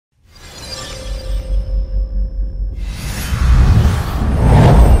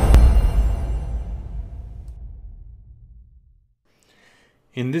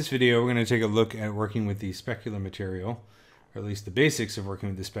In this video, we're going to take a look at working with the specular material, or at least the basics of working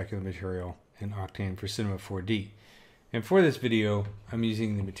with the specular material in Octane for Cinema 4D. And for this video, I'm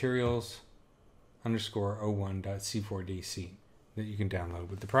using the materials_01.c4dc that you can download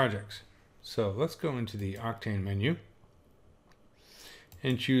with the projects. So let's go into the Octane menu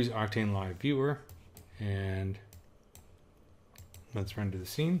and choose Octane Live Viewer, and let's render the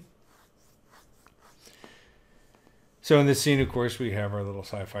scene. So in this scene, of course, we have our little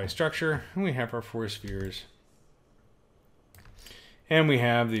sci-fi structure, and we have our four spheres. And we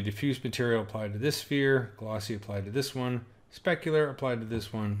have the diffuse material applied to this sphere, glossy applied to this one, specular applied to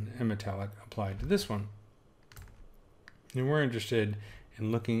this one, and metallic applied to this one. And we're interested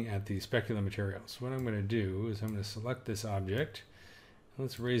in looking at the specular material. So what I'm going to do is I'm going to select this object.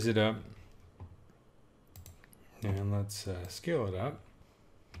 Let's raise it up. And let's scale it up.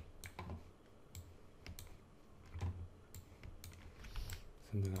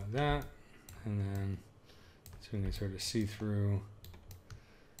 Something like that, and then so we can sort of see through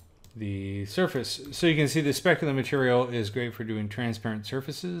the surface. So you can see the specular material is great for doing transparent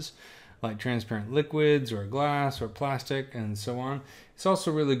surfaces like transparent liquids or glass or plastic and so on. It's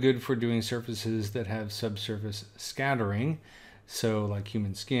also really good for doing surfaces that have subsurface scattering, so like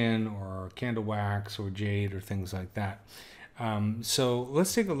human skin or candle wax or jade or things like that. So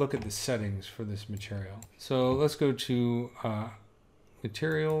let's take a look at the settings for this material. So let's go to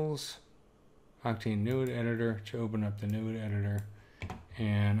Materials, Octane Node Editor to open up the node editor,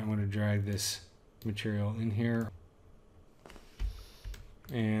 and I'm going to drag this material in here,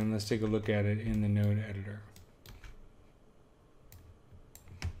 and let's take a look at it in the node editor.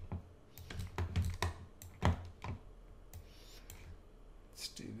 Let's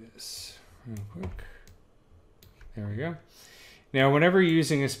do this real quick. There we go. Now, whenever you're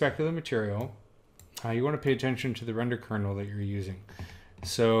using a specular material, you want to pay attention to the render kernel that you're using.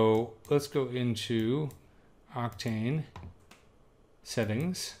 So let's go into Octane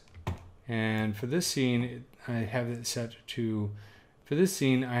settings, and for this scene I have it set to, for this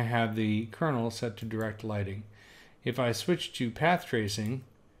scene I have the kernel set to direct lighting. If I switch to path tracing,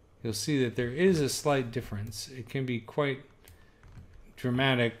 you'll see that there is a slight difference. It can be quite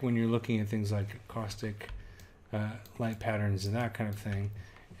dramatic when you're looking at things like caustic light patterns and that kind of thing.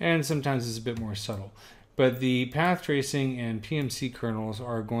 And sometimes it's a bit more subtle. But the path tracing and PMC kernels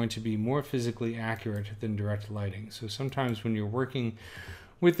are going to be more physically accurate than direct lighting. So sometimes when you're working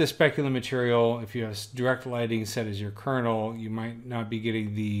with the specular material, if you have direct lighting set as your kernel, you might not be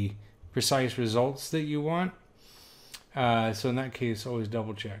getting the precise results that you want. So in that case, always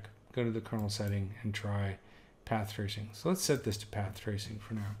double check. Go to the kernel setting and try path tracing. So let's set this to path tracing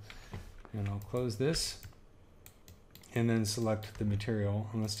for now. And I'll close this, and then select the material,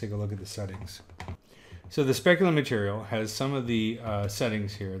 and let's take a look at the settings. So the specular material has some of the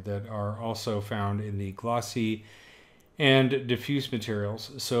settings here that are also found in the glossy and diffuse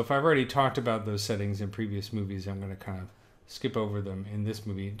materials. So if I've already talked about those settings in previous movies, I'm going to kind of skip over them in this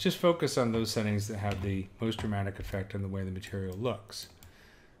movie. Just focus on those settings that have the most dramatic effect on the way the material looks.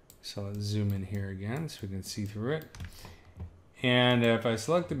 So let's zoom in here again so we can see through it. And if I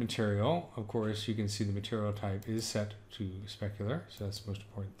select the material, of course, you can see the material type is set to specular, so that's the most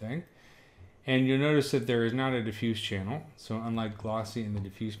important thing. And you'll notice that there is not a diffuse channel. So unlike glossy and the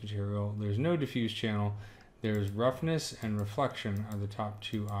diffuse material, there's no diffuse channel. There's roughness and reflection are the top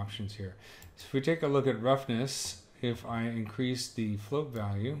two options here. So if we take a look at roughness, if I increase the float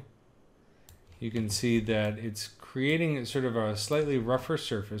value, you can see that it's creating sort of a slightly rougher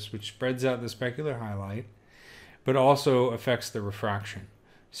surface, which spreads out the specular highlight, but also affects the refraction.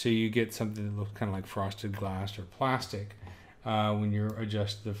 So you get something that looks kind of like frosted glass or plastic when you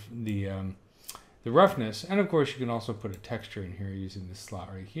adjust the roughness. And of course, you can also put a texture in here using this slot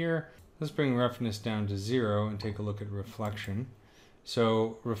right here. Let's bring roughness down to 0 and take a look at reflection.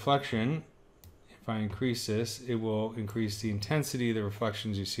 So reflection, if I increase this, it will increase the intensity of the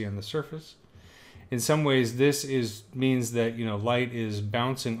reflections you see on the surface. In some ways, this means that light is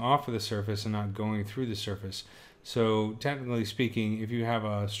bouncing off of the surface and not going through the surface. So technically speaking, if you have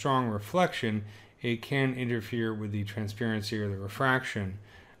a strong reflection, it can interfere with the transparency or the refraction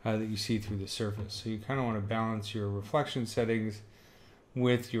that you see through the surface. So you kind of want to balance your reflection settings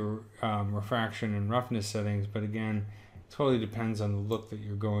with your refraction and roughness settings, but again, it totally depends on the look that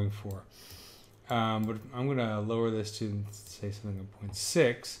you're going for. But I'm going to lower this to, say, something like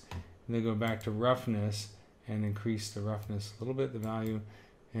 0.6, and then go back to roughness and increase the roughness a little bit, the value,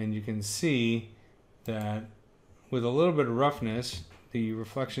 and you can see that with a little bit of roughness, the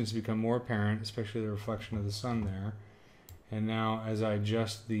reflections become more apparent, especially the reflection of the sun there. And now as I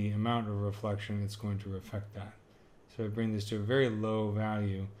adjust the amount of reflection, it's going to affect that. So I bring this to a very low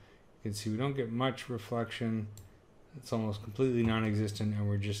value. You can see we don't get much reflection. It's almost completely non-existent, and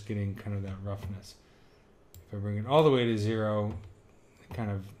we're just getting kind of that roughness. If I bring it all the way to 0,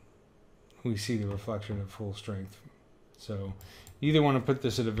 we see the reflection at full strength. So you either want to put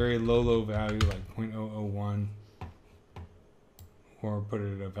this at a very low value, like 0.001, or put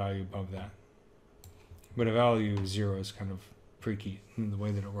it at a value above that. But a value of 0 is kind of freaky in the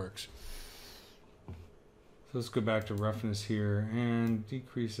way that it works. So let's go back to roughness here and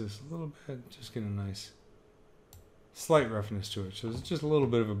decrease this a little bit. Just get a nice slight roughness to it. So it's just a little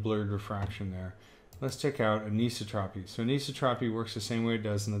bit of a blurred refraction there. Let's check out anisotropy. So anisotropy works the same way it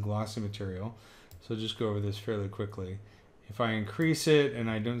does in the glossy material. So I'll just go over this fairly quickly. If I increase it and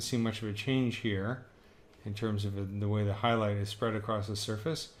I don't see much of a change here in terms of the way the highlight is spread across the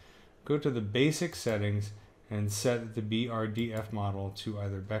surface, go to the basic settings and set the BRDF model to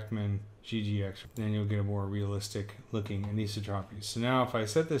either Beckman, GGX, then you'll get a more realistic looking anisotropy. So now if I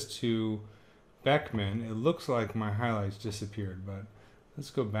set this to Beckman, it looks like my highlights disappeared, but let's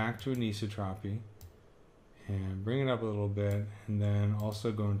go back to anisotropy and bring it up a little bit, and then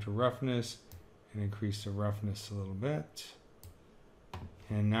also go into roughness and increase the roughness a little bit.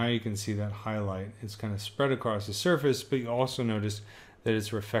 And now you can see that highlight is kind of spread across the surface, but you also notice that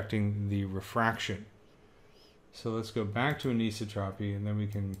it's affecting the refraction. So let's go back to anisotropy, and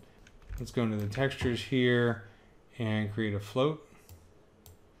then let's go into the textures here and create a float.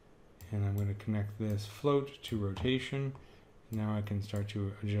 And I'm going to connect this float to rotation. Now I can start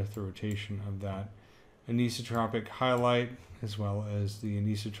to adjust the rotation of that anisotropic highlight as well as the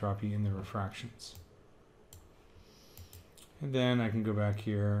anisotropy in the refractions. And then I can go back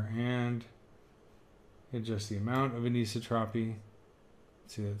here and adjust the amount of anisotropy.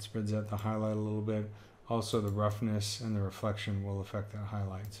 See, that spreads out the highlight a little bit. Also, the roughness and the reflection will affect that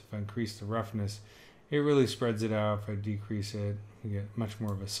highlight. So if I increase the roughness, it really spreads it out. If I decrease it, you get much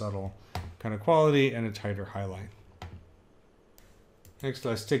more of a subtle kind of quality and a tighter highlight. Next,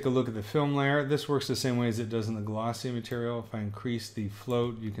 let's take a look at the film layer. This works the same way as it does in the glossy material. If I increase the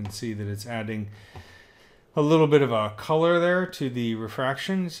float, you can see that it's adding a little bit of a color there to the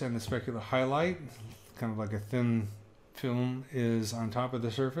refractions and the specular highlight, kind of like a thin film is on top of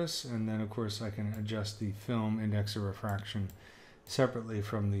the surface. And then of course I can adjust the film index of refraction separately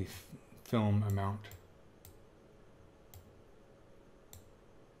from the film amount.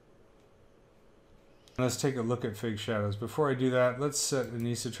 Let's take a look at fake shadows. Before I do that, let's set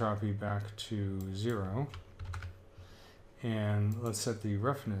anisotropy back to 0. And let's set the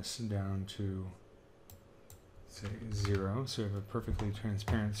roughness down to, say, 0. So we have a perfectly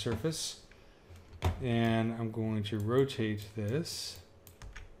transparent surface. And I'm going to rotate this.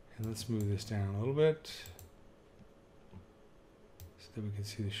 And let's move this down a little bit so that we can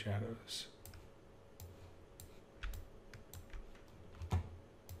see the shadows.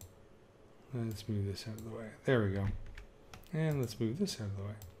 Let's move this out of the way. There we go. And let's move this out of the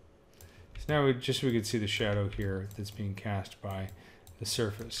way. So now we can see the shadow here that's being cast by the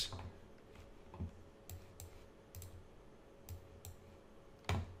surface.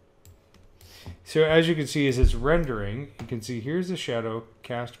 So as you can see, as it's rendering, you can see here's the shadow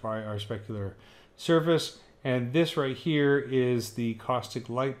cast by our specular surface, and this right here is the caustic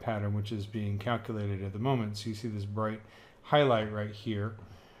light pattern, which is being calculated at the moment. So you see this bright highlight right here.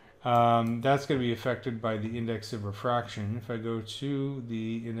 That's going to be affected by the index of refraction. If I go to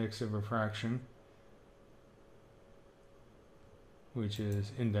the index of refraction, which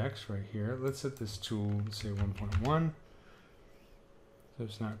is index right here, let's set this to, say, 1.1. So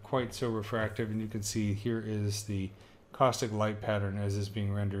it's not quite so refractive, and you can see here is the caustic light pattern as is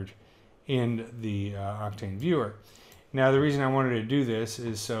being rendered in the Octane viewer. Now the reason I wanted to do this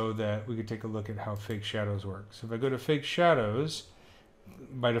is so that we could take a look at how fake shadows work. So if I go to fake shadows,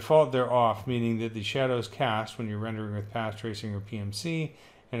 by default they're off, meaning that the shadows cast when you're rendering with path tracing or PMC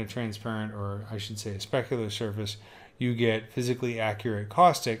and a transparent, or I should say a specular surface, you get physically accurate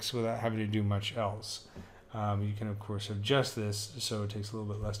caustics without having to do much else. You can of course adjust this so it takes a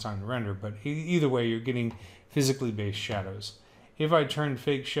little bit less time to render, but either way you're getting physically based shadows. If I turn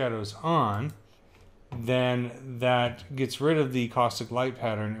fake shadows on, then that gets rid of the caustic light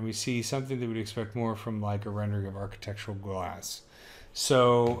pattern, and we see something that we'd expect more from like a rendering of architectural glass.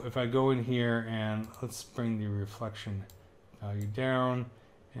 So if I go in here and let's bring the reflection value down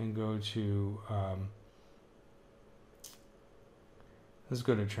and go to let's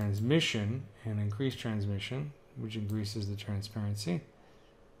go to transmission and increase transmission, which increases the transparency.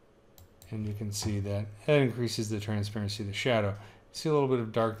 And you can see that it increases the transparency of the shadow. See a little bit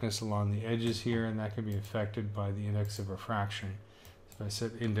of darkness along the edges here, and that can be affected by the index of refraction. So if I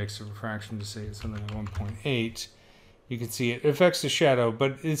set index of refraction to say it's something like 1.8, you can see it affects the shadow,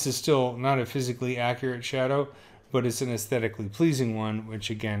 but this is still not a physically accurate shadow, but it's an aesthetically pleasing one, which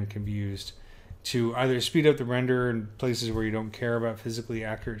again can be used to either speed up the render in places where you don't care about physically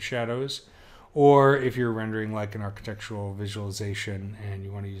accurate shadows, or if you're rendering like an architectural visualization and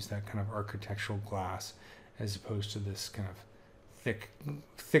you want to use that kind of architectural glass as opposed to this kind of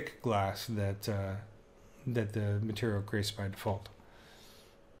thick glass that that the material creates by default.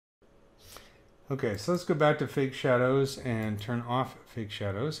 Okay, so let's go back to fake shadows and turn off fake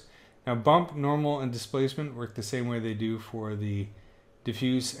shadows. Now bump, normal, and displacement work the same way they do for the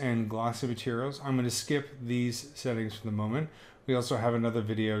diffuse and glossy materials. I'm going to skip these settings for the moment. We also have another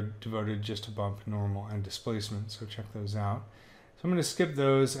video devoted just to bump, normal, and displacement, so check those out. So I'm going to skip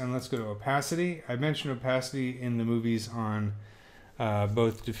those and let's go to opacity. I mentioned opacity in the movies on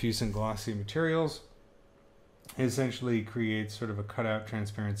both diffuse and glossy materials. It essentially creates sort of a cutout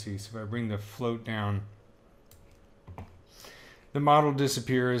transparency. So if I bring the float down, the model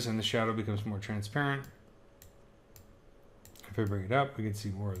disappears and the shadow becomes more transparent. If I bring it up, we can see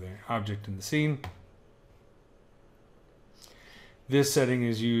more of the object in the scene. This setting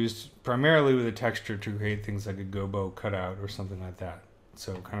is used primarily with a texture to create things like a gobo cutout or something like that.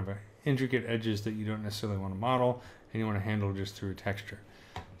 So kind of intricate edges that you don't necessarily want to model and you want to handle just through a texture.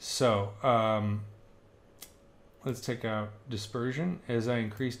 So let's take out dispersion. As I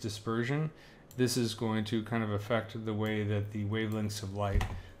increase dispersion, this is going to kind of affect the way that the wavelengths of light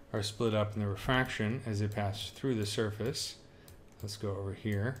are split up in the refraction as they pass through the surface. Let's go over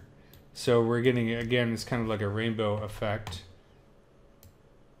here. So we're getting, again, it's kind of like a rainbow effect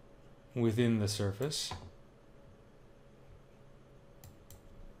within the surface.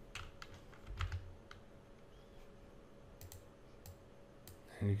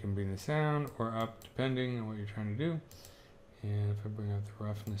 And you can bring this down or up depending on what you're trying to do. And if I bring out the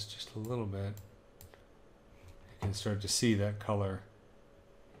roughness just a little bit, you can start to see that color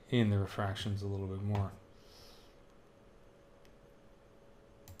in the refractions a little bit more.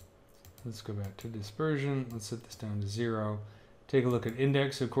 Let's go back to dispersion. Let's set this down to 0. Take a look at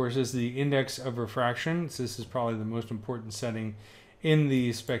index. Of course, this is the index of refraction. So this is probably the most important setting in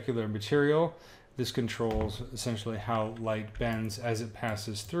the specular material. This controls essentially how light bends as it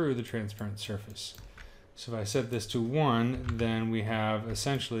passes through the transparent surface. So if I set this to 1, then we have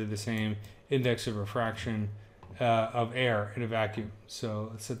essentially the same index of refraction of air in a vacuum. So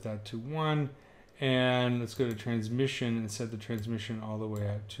let's set that to 1. And let's go to transmission and set the transmission all the way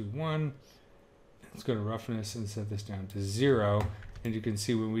out to 1. Let's go to roughness and set this down to 0. And you can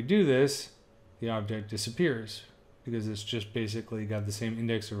see when we do this, the object disappears because it's just basically got the same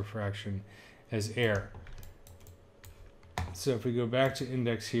index of refraction as air. So if we go back to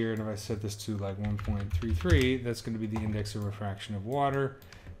index here, and if I set this to like 1.33, that's going to be the index of refraction of water.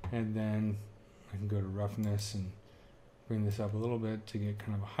 And then I can go to roughness and bring this up a little bit to get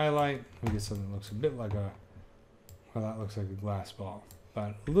kind of a highlight. We get something that looks a bit like a, well, that looks like a glass ball.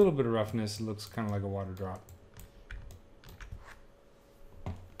 But a little bit of roughness, it looks kind of like a water drop.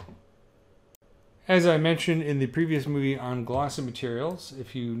 As I mentioned in the previous movie on glossy materials,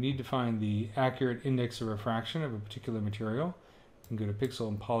 if you need to find the accurate index of refraction of a particular material, you can go to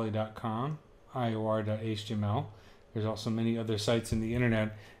pixelandpoly.com, ior.html. There's also many other sites in the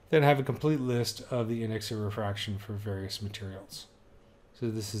internet that have a complete list of the index of refraction for various materials. So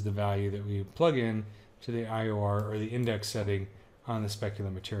this is the value that we plug in to the IOR or the index setting on the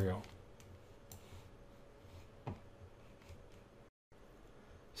specular material.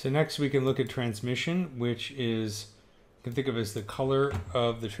 So next we can look at transmission, which is, you can think of as the color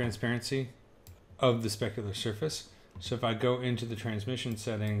of the transparency of the specular surface. So if I go into the transmission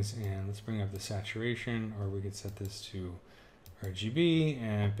settings and let's bring up the saturation, or we could set this to RGB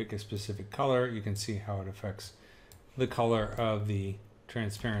and pick a specific color, you can see how it affects the color of the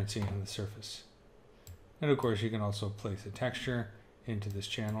transparency on the surface. And of course you can also place a texture into this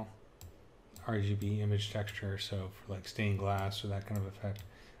channel, RGB image texture, so for like stained glass or that kind of effect.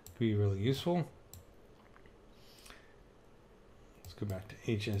 Be really useful. Let's go back to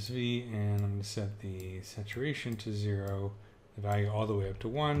HSV and I'm going to set the saturation to 0, the value all the way up to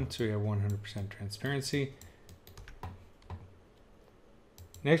 1, so we have 100% transparency.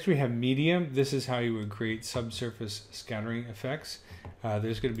 Next we have medium. This is how you would create subsurface scattering effects.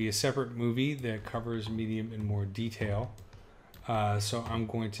 There's going to be a separate movie that covers medium in more detail. So I'm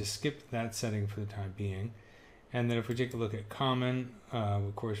going to skip that setting for the time being. And then if we take a look at common,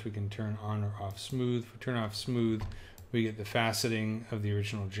 of course we can turn on or off smooth. If we turn off smooth, we get the faceting of the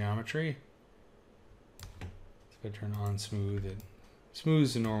original geometry. If I turn on smooth, it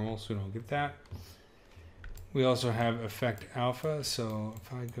smooths the normal, so we don't get that. We also have effect alpha, so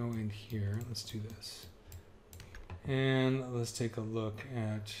if I go in here, let's do this. And let's take a look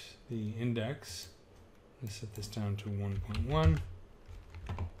at the index. Let's set this down to 1.1.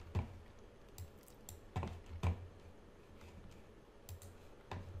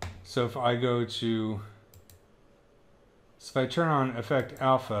 So if I turn on effect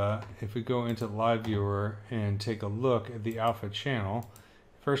alpha, if we go into live viewer and take a look at the alpha channel,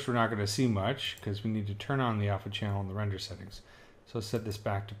 first we're not going to see much because we need to turn on the alpha channel in the render settings. So let's set this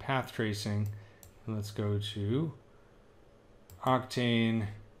back to path tracing, and let's go to Octane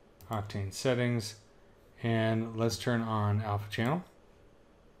settings, and let's turn on alpha channel.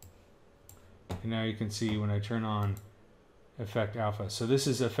 And now you can see when I turn on effect alpha. So this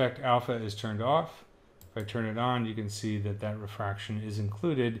is effect alpha is turned off. If I turn it on, you can see that that refraction is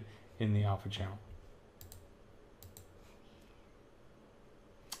included in the alpha channel.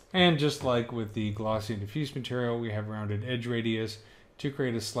 And just like with the glossy and diffuse material, we have rounded edge radius to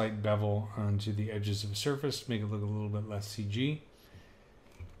create a slight bevel onto the edges of a surface to make it look a little bit less CG.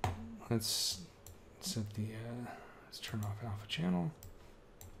 Let's set the, let's turn off alpha channel.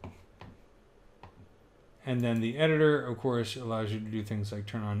 And then the editor, of course, allows you to do things like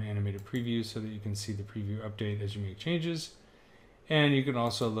turn on animated preview so that you can see the preview update as you make changes. And you can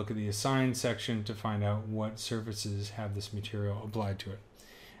also look at the assign section to find out what surfaces have this material applied to it.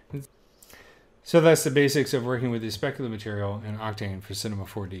 So that's the basics of working with the specular material in Octane for Cinema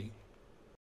 4D.